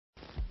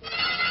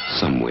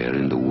Somewhere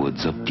in the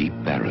woods of Deep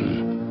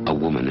Barren, a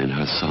woman and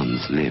her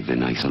sons live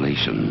in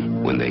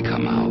isolation. When they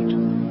come out,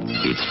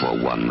 it's for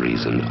one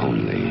reason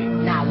only.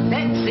 Now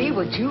let's see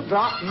what you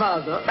brought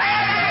Mother.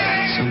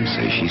 Some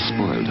say she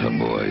spoiled her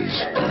boys.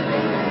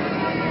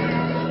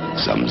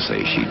 Some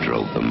say she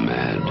drove them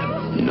mad.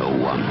 No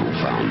one who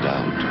found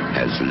out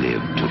has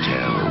lived to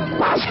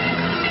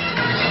tell.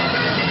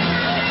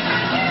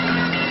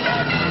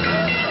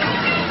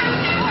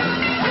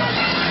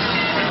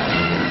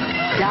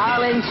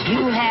 Darlings,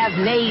 you have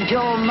made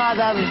your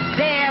mother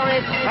very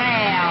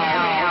proud.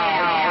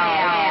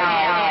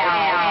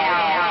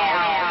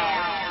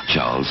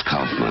 Charles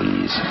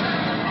Kaufman's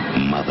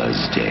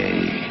Mother's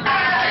Day.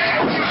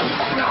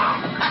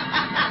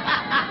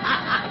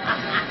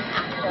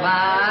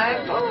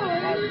 My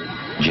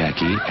boy.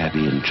 Jackie,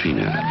 Abby, and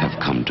Trina have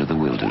come to the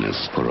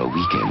wilderness for a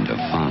weekend of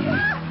fun.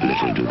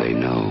 Little do they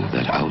know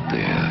that out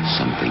there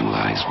something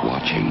lies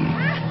watching,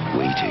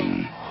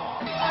 waiting.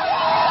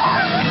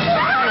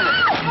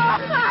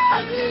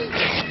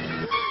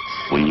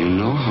 When you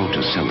know how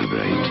to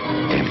celebrate,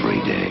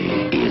 every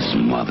day is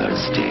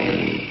Mother's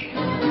Day.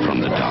 From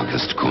the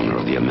darkest corner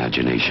of the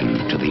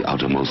imagination to the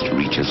outermost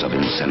reaches of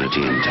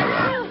insanity and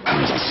terror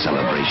comes a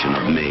celebration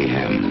of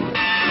mayhem.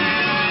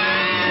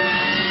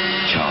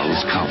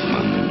 Charles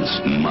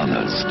Kaufman's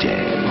Mother's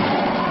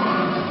Day.